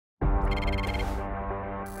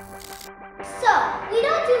So, we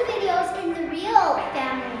don't do videos in the real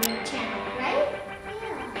family channel, right?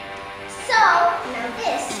 Yeah. So, now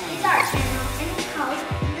this is our channel and it's called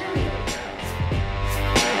The Real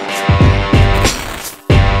Girls.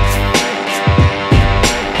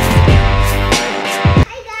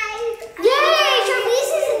 Hi guys! Yay!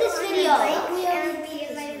 Charlize is in this video! We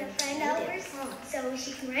invited a friend over so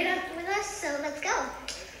she can ride up with us, so let's go.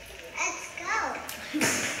 Let's go.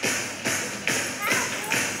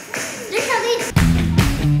 There's Charlize.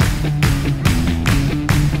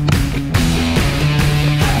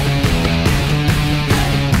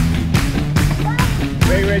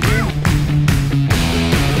 Wait, Reggie.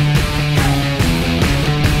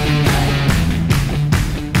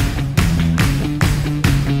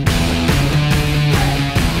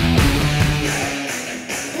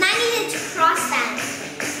 And I needed to cross that.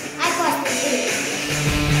 I crossed the two.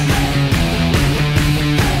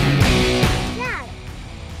 Dad,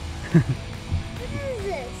 what is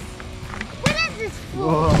this? What is this for?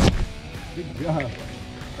 Whoa. Good job.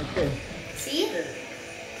 Okay. See?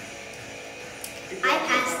 I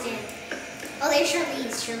passed it. Oh, there's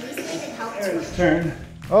Charlize. Charlize needed help too. Aaron's turn.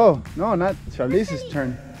 Oh, no, not Charlize's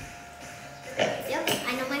turn. Yep,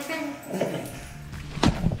 I know my friend.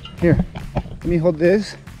 Here, let me hold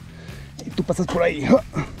this. Y tú pasas por ahí.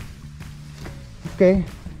 Okay.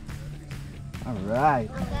 All right.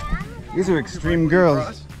 These are extreme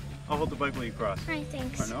girls. I'll hold the bike while you cross. Alright,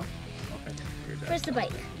 thanks. Or no? Okay. Where's the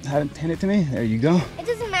bike? Hand it to me. There you go. It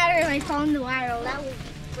doesn't matter if I fall in the water. That was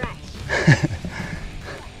fresh.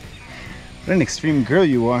 What an extreme girl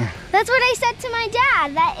you are. That's what I said to my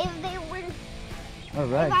dad. That if they were, All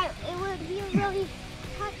right. it would be a really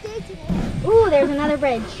tough day today. Ooh, there's another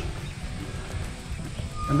bridge.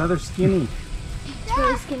 Another skinny. It's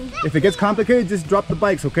really skinny. If it gets complicated, just drop the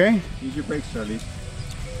bikes, okay? Use your brakes, Charlie.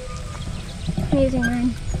 I'm using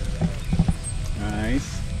mine.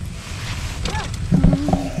 Nice.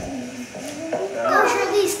 Go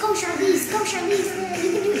Charlize, go Charlize, go Charlize.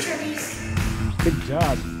 You can do it, Charlize. Good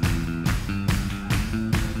job.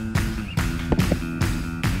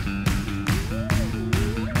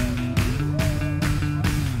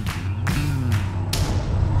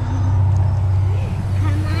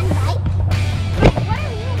 Come on, bike. What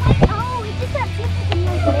are you like? Oh, it's just that people can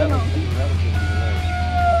like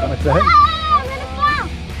What's that? I'm gonna fall.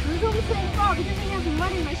 I was almost gonna fall because I have some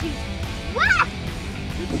mud in my shoes. What?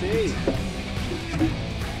 Good save.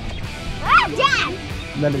 Ah, Dad!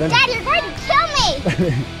 Dale, dale. Dad, you're going to kill me!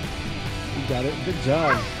 You got it. Good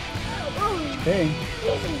job. Oh, Hey,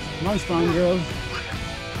 Jesus. come on, strong girls.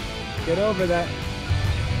 Get over that.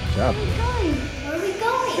 Good job. Where are we going? Where are we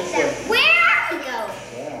going? Where are we going?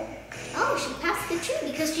 Oh, she passed the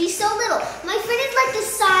tree because she's so little. My friend is like the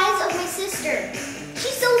size of my sister.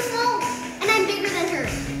 She's so small, and I'm bigger than her.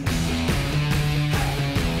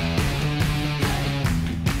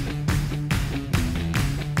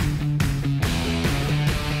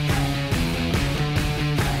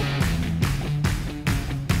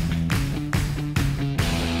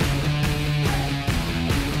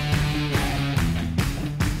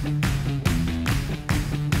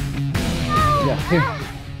 Yeah, here.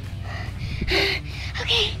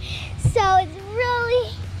 Okay, so it's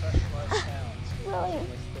really.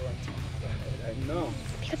 I know.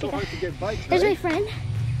 It's so hard to get bikes, There's my right? friend.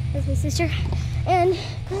 There's my sister. And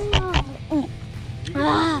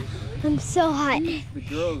I'm so hot. The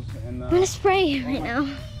girls and I'm gonna spray right now.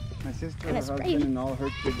 my sister, her gonna spray. husband, and all her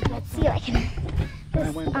kids got Let's see if I can some.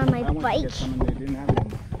 this on my I went to bike. get some and they didn't have it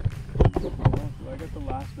anymore. So I got the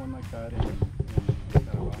last one like that. And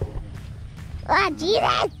Ah,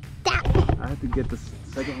 Jesus! That I had to get the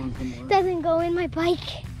second one somewhere. doesn't go in my bike.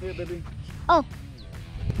 Here, baby. Oh.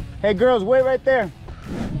 Hey, girls, wait right there.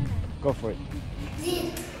 Go for it.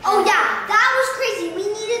 Oh yeah, that was crazy. We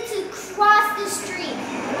needed to cross the street.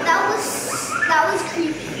 That was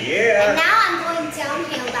creepy. Yeah. And now I'm going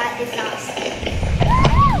downhill. That is not safe.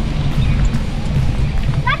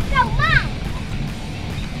 That's so much.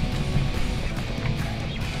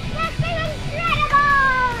 That's incredible.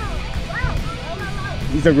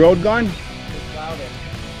 Wow. Is the road gone?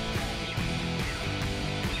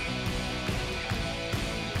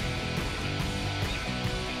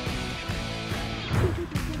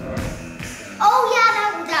 Oh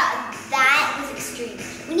yeah, that was extreme.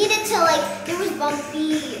 We needed to there was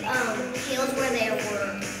bumpy hills where there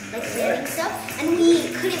were like landing stuff, and we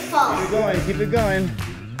couldn't fall. Keep it going, keep it going.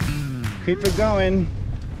 Keep it going.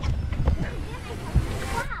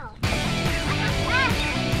 Wow.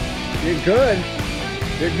 You're good.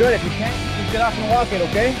 You're good. If you can't, just get off and walk it,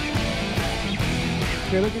 okay?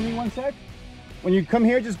 Okay, look at me one sec. When you come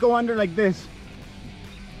here, just go under like this.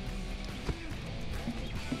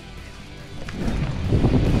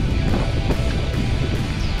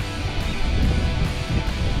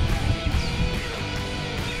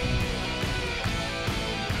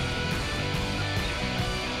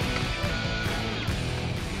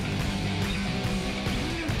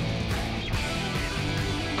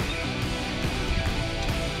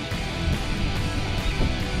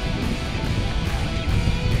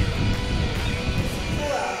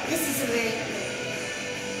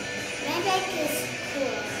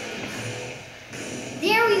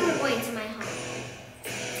 There we were going to my home.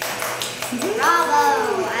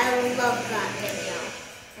 Bravo! I love that video.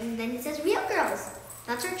 And then it says Real Girls.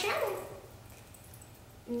 That's our channel.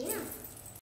 Yeah.